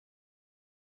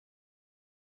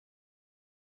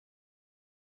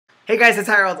Hey guys, it's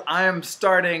Harold. I am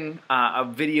starting a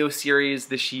video series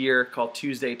this year called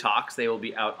Tuesday Talks. They will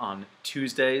be out on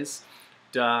Tuesdays.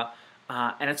 And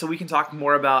it's so we can talk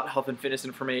more about health and fitness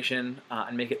information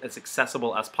and make it as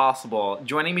accessible as possible.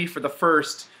 Joining me for the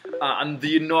first, on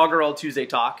the inaugural Tuesday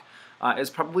Talk, is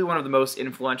probably one of the most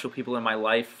influential people in my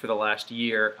life for the last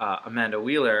year, Amanda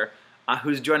Wheeler,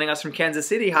 who's joining us from Kansas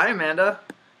City. Hi, Amanda.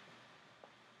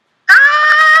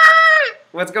 Hi!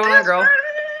 What's going on, girl?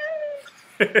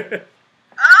 I'm trying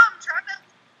to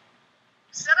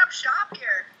set up shop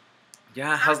here.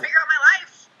 Yeah, Trying to figure out my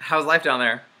life. how's life down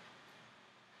there?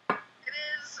 It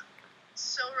is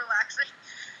so relaxing.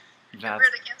 That's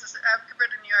Compared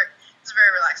to New York, it's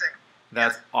very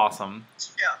relaxing. awesome.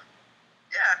 Yeah.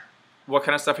 Yeah. What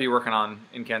kind of stuff are you working on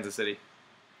in Kansas City?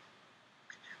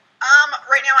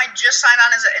 Right now I just signed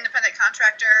on as an independent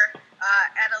contractor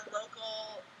at a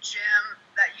local gym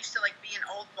that used to be an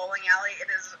old bowling alley.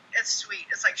 It's sweet.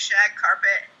 It's like shag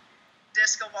carpet,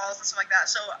 disco balls and stuff like that.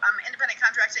 So I'm independent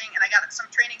contracting, and I got some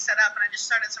training set up, and I just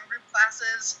started some group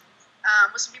classes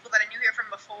with some people that I knew here from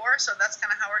before. So that's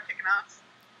kind of how we're kicking off.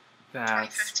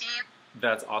 2015.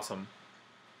 That's awesome.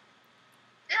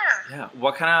 Yeah.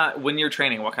 Yeah. When you're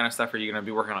training, what kind of stuff are you going to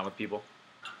be working on with people?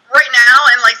 Right now,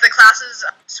 in the classes,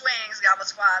 swings, goblet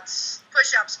squats,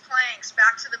 push-ups, planks,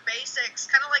 back to the basics,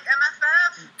 kind of like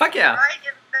MFF. Fuck yeah. Right?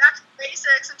 Get back to the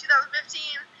basics in 2015.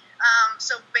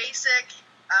 So basic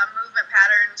movement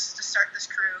patterns to start this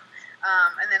crew,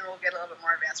 and then we'll get a little bit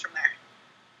more advanced from there.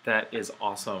 That is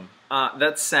awesome.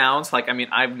 That sounds like,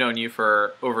 I've known you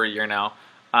for over a year now,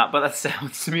 but that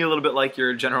sounds to me a little bit like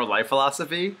your general life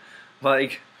philosophy.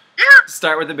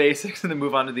 Start with the basics and then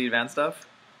move on to the advanced stuff.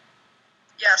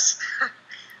 Yes.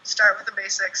 Start with the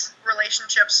basics.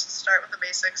 Relationships, start with the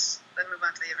basics, then move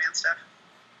on to the advanced stuff.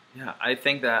 Yeah, I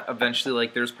think that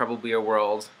eventually, there's probably a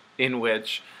world in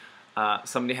which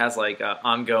somebody has an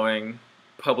ongoing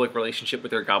public relationship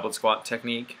with their goblet squat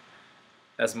technique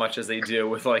as much as they do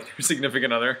with their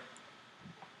significant other.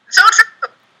 So true.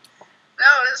 No,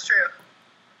 it is true.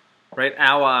 Right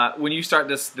now, when you start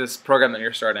this program that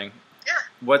you're starting,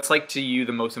 what's to you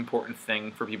the most important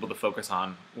thing for people to focus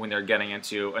on when they're getting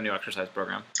into a new exercise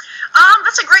program?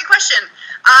 That's a great question.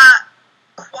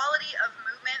 Quality of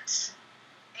movement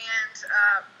and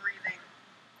breathing.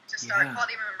 To start,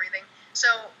 quality of movement and breathing. So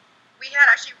we had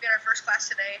our first class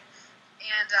today,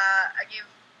 and I gave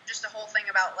just a whole thing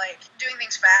about doing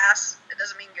things fast. It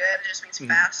doesn't mean good. It just means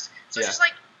fast. So it's just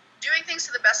doing things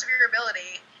to the best of your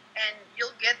ability, and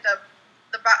you'll get the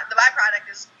byproduct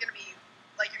is going to be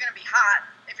you're going to be hot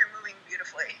if you're moving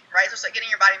beautifully, right? So it's getting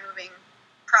your body moving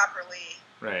properly.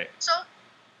 Right. So,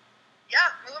 yeah,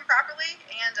 moving properly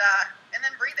and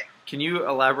then breathing. Can you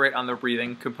elaborate on the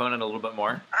breathing component a little bit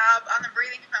more? On the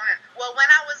breathing component. Well, when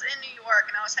I was in New York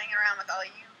and I was hanging around with all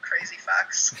you crazy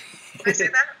fucks. Can I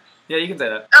say that? Yeah, you can say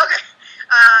that. Okay.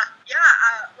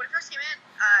 When I first came in,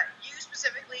 you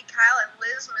specifically, Kyle and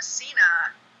Liz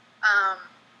Messina,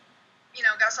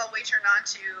 got us all the way turned on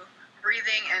to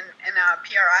breathing and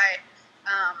PRI.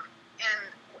 And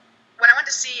when I went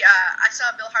to see, I saw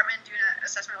Bill Hartman doing an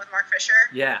assessment with Mark Fisher.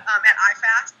 Yeah. At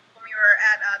IFAST when we were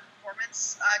at a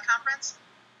performance conference.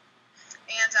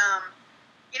 And,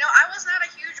 I was not a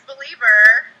huge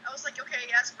believer. I was like, okay,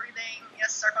 yes, breathing.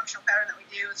 Yes, it's our functional pattern that we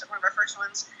do. It's one of our first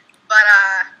ones. But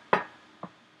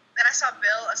then I saw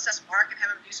Bill assess Mark and have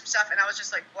him do some stuff, and I was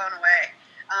just, blown away.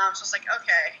 So I was like,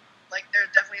 okay, there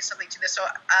definitely is something to this. So,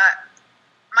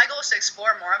 my goal is to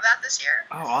explore more of that this year.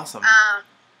 Oh, awesome.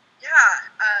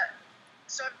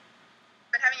 So I've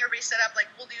been having everybody set up,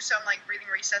 we'll do some, breathing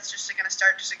resets just to kind of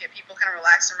start, just to get people kind of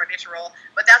relaxed and ready to roll.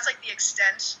 But that's, the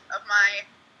extent of my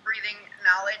breathing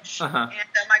knowledge. And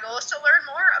my goal is to learn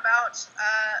more about,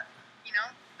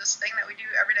 this thing that we do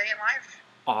every day in life.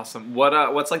 Awesome.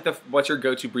 What's your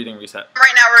go-to breathing reset?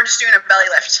 Right now we're just doing a belly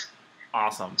lift.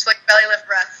 Awesome. It's belly lift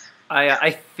breath.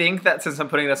 I think that since I'm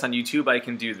putting this on YouTube, I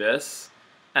can do this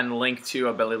and link to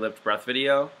a belly lift breath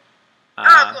video.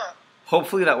 Cool.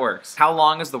 Hopefully that works. How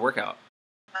long is the workout?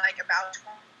 About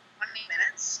 20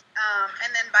 minutes.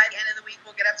 And then by the end of the week,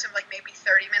 we'll get up to maybe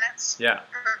 30 minutes. Yeah.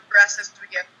 Progress as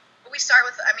we get. But we start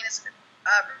with, it's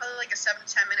probably a 7 to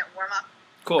 10 minute warm up.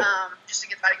 Cool. Just to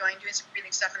get the body going, doing some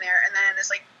breathing stuff in there, and then it's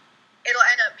it'll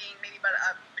end up being maybe about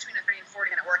between a 30 and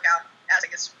 40 minute workout as it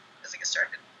gets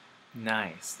started.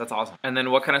 Nice. That's awesome. And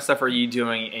then what kind of stuff are you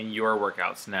doing in your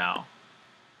workouts now?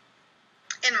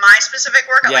 In my specific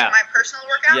workout, my personal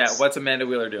workouts? Yeah, what's Amanda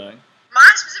Wheeler doing?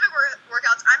 My specific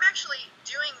workouts, I'm actually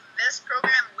doing this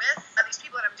program with these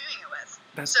people that I'm doing it with.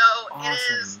 That's so awesome.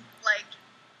 It is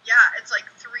it's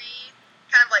 3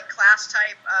 kind of class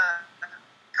type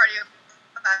cardio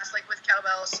class, like with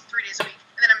kettlebells, 3 days a week,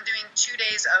 and then I'm doing 2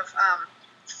 days of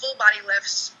full body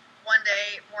lifts. 1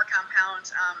 day more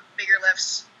compound, bigger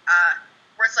lifts,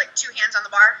 where it's like 2 hands on the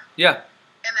bar. Yeah.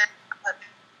 And then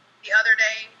the other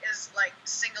day is like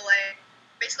single leg,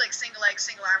 basically like single leg,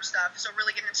 single arm stuff. So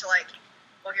really getting into like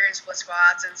Bulgarian split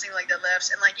squats and single leg deadlifts,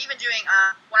 and like even doing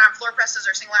one arm floor presses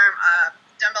or single arm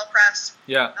dumbbell press.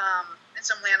 Yeah. And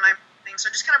some landmine things. So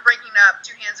just kind of breaking up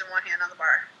 2 hands and 1 hand on the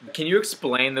bar. Can you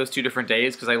explain those 2 different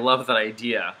days? Because I love that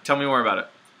idea. Tell me more about it.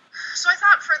 So I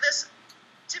thought for this,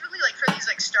 typically like for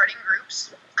these like starting groups,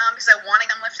 because I want to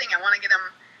get them lifting, I want to get them,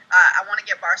 I want to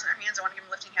get bars in their hands, I want to get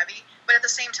them lifting heavy. But at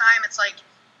the same time, it's like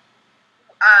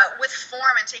with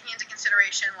form and taking into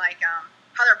consideration like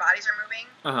how their bodies are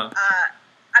moving.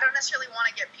 I don't necessarily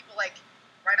want to get people like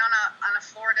right on a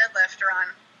floor deadlift or on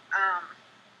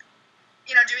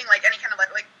doing like any kind of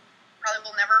like probably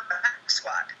will never back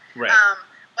squat. Right.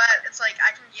 But it's like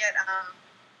I can get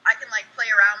I can like play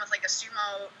around with like a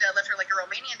sumo deadlift or like a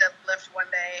Romanian deadlift one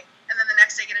day, and then the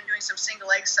next day get them doing some single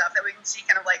leg stuff that we can see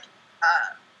kind of like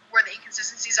where the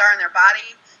inconsistencies are in their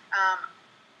body.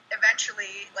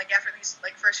 Eventually, like after these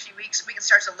like first few weeks, we can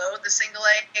start to load the single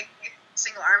leg,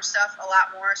 single arm stuff a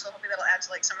lot more. So hopefully that'll add to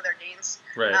like some of their gains,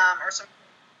 right. Or some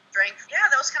strength. Yeah,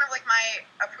 that was kind of like my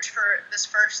approach for this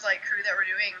first like crew that we're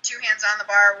doing. 2 hands on the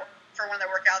bar for one of their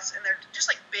workouts, and they're just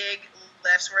like big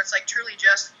lifts where it's like truly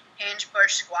just hinge,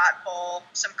 push, squat, pull,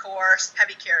 some core,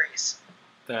 heavy carries.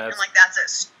 And like that's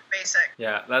it, basic.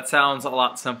 Yeah, that sounds a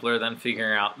lot simpler than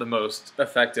figuring out the most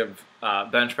effective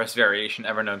bench press variation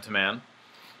ever known to man.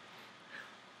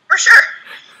 For sure.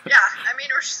 Yeah, I mean,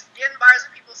 we're just getting bars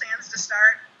in people's hands to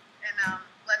start and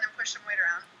letting them push some weight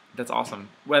around. That's awesome.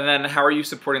 Well, then how are you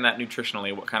supporting that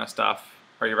nutritionally? What kind of stuff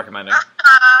are you recommending?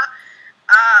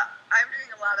 I'm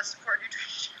doing a lot of support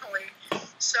nutritionally.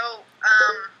 So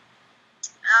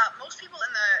most people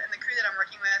in the crew that I'm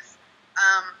working with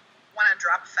want to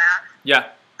drop fat.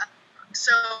 Yeah.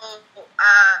 So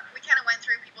we kind of went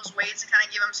through people's weights and kind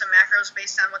of give them some macros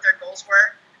based on what their goals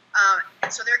were.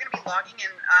 And so they're going to be logging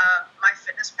in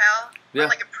MyFitnessPal, yeah.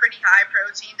 Like a pretty high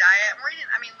protein diet. More than,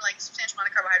 I mean, like a substantial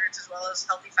amount of carbohydrates as well as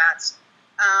healthy fats.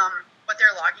 But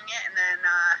they're logging it, and then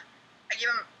I give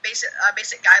them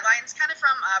basic guidelines, kind of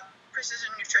from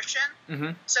Precision Nutrition.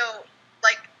 Mm-hmm. So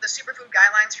like the superfood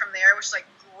guidelines from there, which is like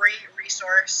great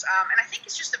resource. And I think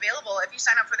it's just available if you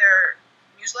sign up for their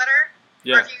newsletter.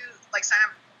 Yeah. Or if you like sign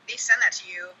up, they send that to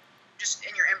you just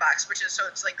in your inbox, which is, so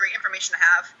it's like great information to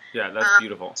have. Yeah, that's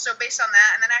beautiful. So based on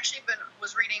that, and then I actually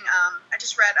was reading, I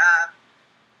just read the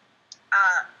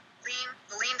Lean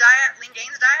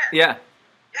Gains diet. Yeah.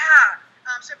 Yeah.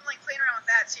 So I've been like playing around with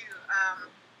that too.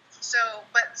 So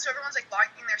everyone's like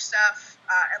logging their stuff,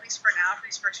 at least for now, for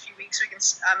these first few weeks, so we can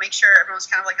make sure everyone's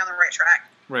kind of like on the right track.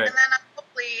 Right. And then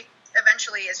hopefully,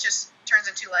 eventually, it just turns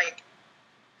into like,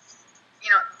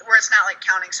 where it's not like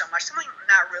counting so much. I'm like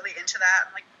not really into that.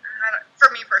 I'm like, for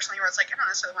me personally, where it's like I don't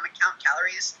necessarily want to count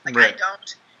calories. Like right. I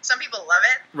don't. Some people love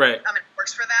it. Right. It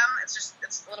works for them. It's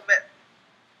a little bit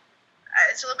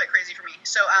crazy for me.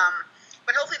 So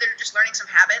but hopefully they're just learning some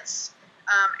habits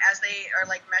as they are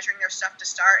like measuring their stuff to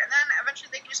start, and then eventually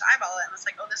they can just eyeball it, and it's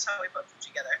like, oh, this is how we put food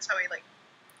together. It's how we like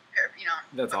pair,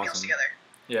 that's put awesome. meals together.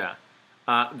 Yeah.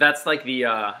 That's like the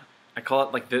I call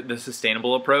it like the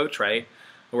sustainable approach, right?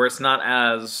 Where it's not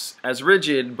as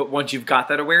rigid, but once you've got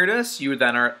that awareness, you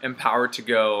then are empowered to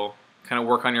go kind of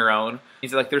work on your own.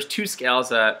 It's like there's 2 scales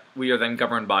that we are then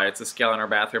governed by. It's the scale in our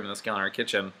bathroom and the scale in our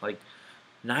kitchen. Like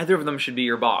neither of them should be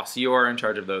your boss. You are in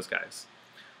charge of those guys.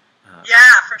 Yeah,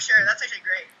 for sure. That's actually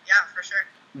great. Yeah, for sure.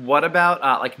 What about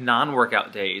like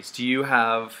non-workout days? Do you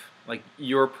have like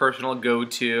your personal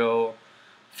go-to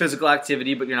physical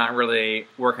activity, but you're not really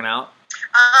working out?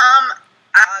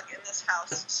 In this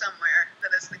house somewhere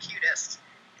that is the cutest,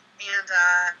 and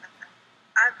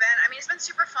it's been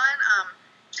super fun.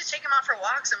 Just take them out for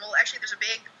walks, and there's a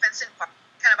big fenced-in park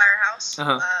kind of by our house,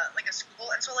 like a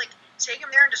school, and so like take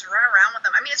them there and just run around with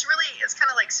them. I mean, it's kind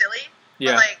of like silly,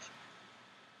 yeah. But like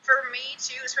for me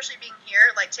too, especially being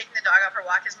here, like taking the dog out for a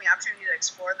walk gives me the opportunity to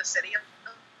explore the city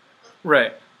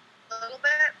right. a little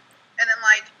bit, and then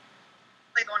like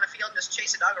go in the field and just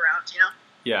chase a dog around,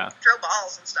 Yeah. throw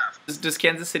balls and stuff. Does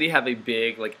Kansas City have a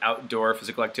big like outdoor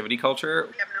physical activity culture?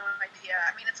 We have no idea.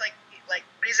 I mean, it's like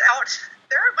everybody's out.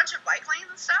 There are a bunch of bike lanes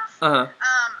and stuff. But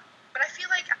I feel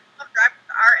like drivers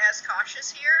are as cautious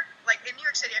here. Like in New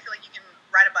York City, I feel like you can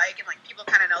ride a bike and like people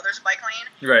kind of know there's a bike lane.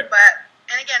 Right.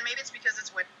 And again, maybe it's because it's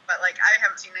winter, but like I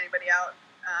haven't seen anybody out.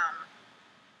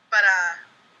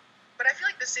 But I feel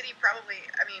like the city probably,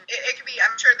 I mean, it could be,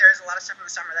 I'm sure there's a lot of stuff in the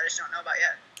summer that I just don't know about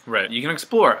yet. Right. You can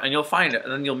explore and you'll find it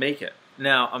and then you'll make it.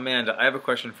 Now, Amanda, I have a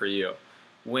question for you.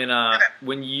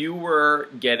 When you were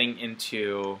getting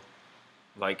into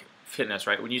like fitness,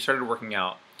 right? When you started working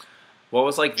out, what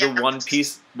was like what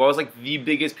was like the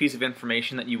biggest piece of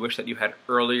information that you wish that you had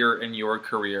earlier in your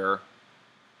career,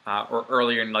 or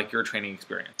earlier in like your training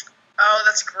experience? Oh,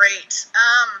 that's great.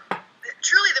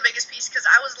 Truly the biggest piece, because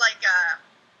I was like,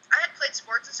 I had played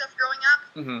sports and stuff growing up,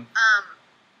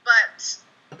 but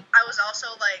I was also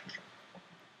like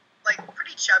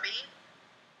pretty chubby.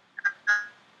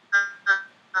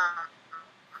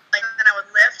 Like, then I would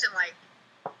lift and like,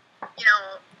 you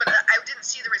know, but I didn't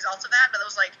see the results of that. But it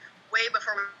was like way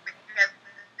before we had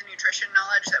the nutrition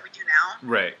knowledge that we do now.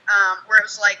 Right. Where it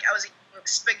was like I was eating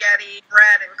spaghetti,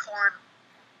 bread, and corn.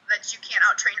 That you can't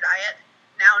out-train your diet.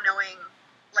 Now knowing,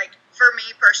 like, for me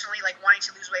personally, like wanting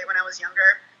to lose weight when I was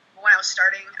younger, when I was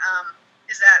starting,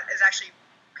 is actually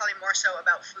probably more so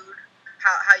about food,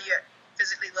 how you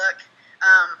physically look,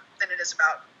 than it is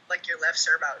about like your lifts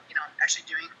or about, you know, actually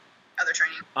doing other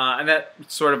training. And that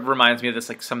sort of reminds me of this,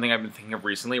 like something I've been thinking of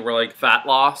recently, where like fat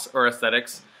loss or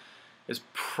aesthetics is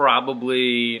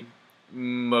probably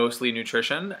mostly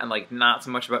nutrition and like not so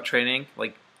much about training.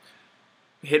 Like,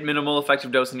 hit minimal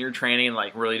effective dose in your training and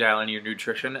like really dial in your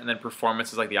nutrition, and then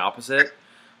performance is like the opposite.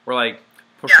 Where like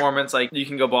performance, like you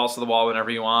can go balls to the wall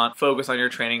whenever you want. Focus on your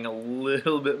training a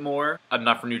little bit more,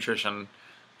 enough for nutrition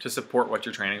to support what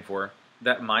you're training for.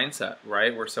 That mindset,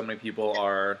 right? Where so many people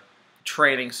are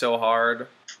training so hard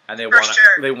and they want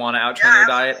to out-train their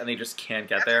diet and they just can't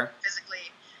get there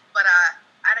physically. But I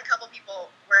had a couple people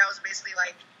where I was basically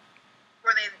like,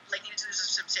 where they like needed to lose a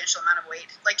substantial amount of weight,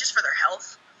 like just for their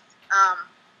health.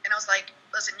 And I was like,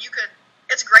 listen,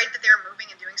 it's great that they're moving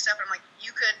and doing stuff. But I'm like,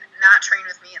 you could not train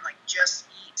with me and like just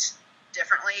eat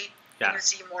differently. Yeah. You can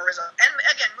see more results. And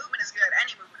again, movement is good.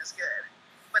 Any movement is good.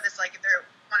 But it's like if they're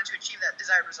wanting to achieve that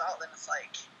desired result, then it's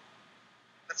like,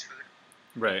 that's food.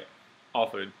 Right. All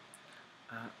food.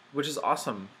 Which is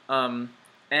awesome.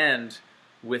 And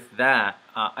with that,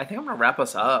 I think I'm going to wrap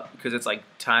us up because it's like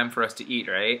time for us to eat,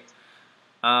 right?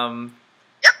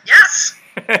 Yep. Yes.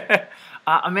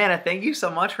 Amanda, thank you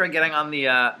so much for getting on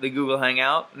the Google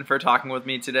Hangout and for talking with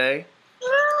me today.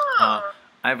 I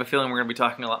have a feeling we're going to be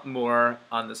talking a lot more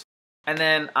on this. And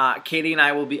then Katie and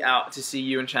I will be out to see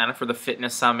you in China for the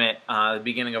Fitness Summit the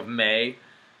beginning of May,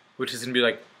 which is going to be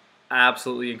like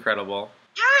absolutely incredible.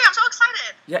 Yay, I'm so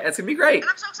excited. Yeah, it's going to be great. And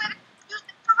I'm so excited to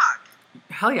talk.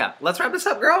 Hell yeah. Let's wrap this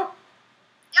up, girl.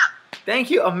 Yeah. Thank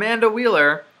you, Amanda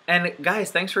Wheeler. And guys,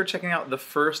 thanks for checking out the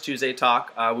first Tuesday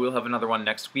Talk. We'll have another one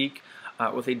next week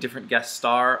with a different guest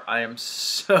star. I am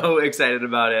so excited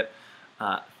about it.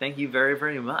 Thank you very,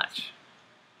 very much.